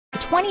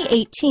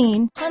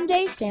2018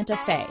 Hyundai Santa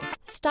Fe.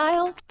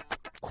 Style,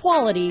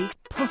 quality,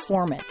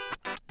 performance,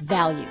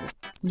 value.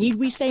 Need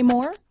we say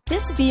more?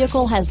 This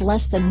vehicle has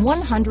less than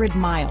 100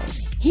 miles.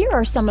 Here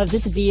are some of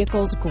this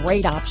vehicle's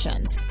great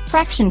options: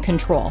 traction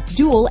control,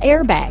 dual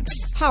airbags,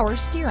 power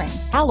steering,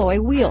 alloy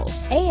wheels,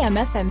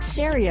 AM/FM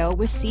stereo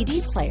with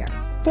CD player,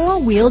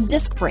 four-wheel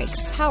disc brakes,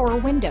 power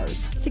windows,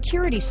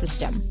 security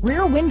system,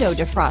 rear window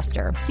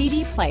defroster,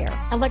 CD player,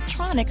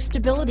 electronic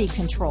stability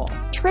control,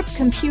 trip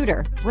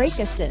computer, brake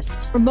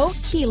assist, remote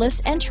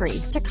keyless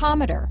entry,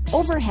 tachometer,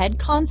 overhead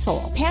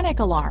console, panic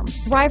alarm,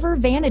 driver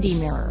vanity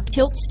mirror,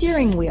 tilt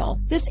steering wheel.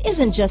 This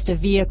isn't just a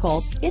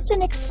vehicle, it's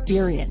an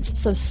experience.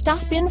 So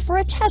stop in for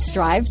a test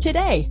drive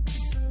today.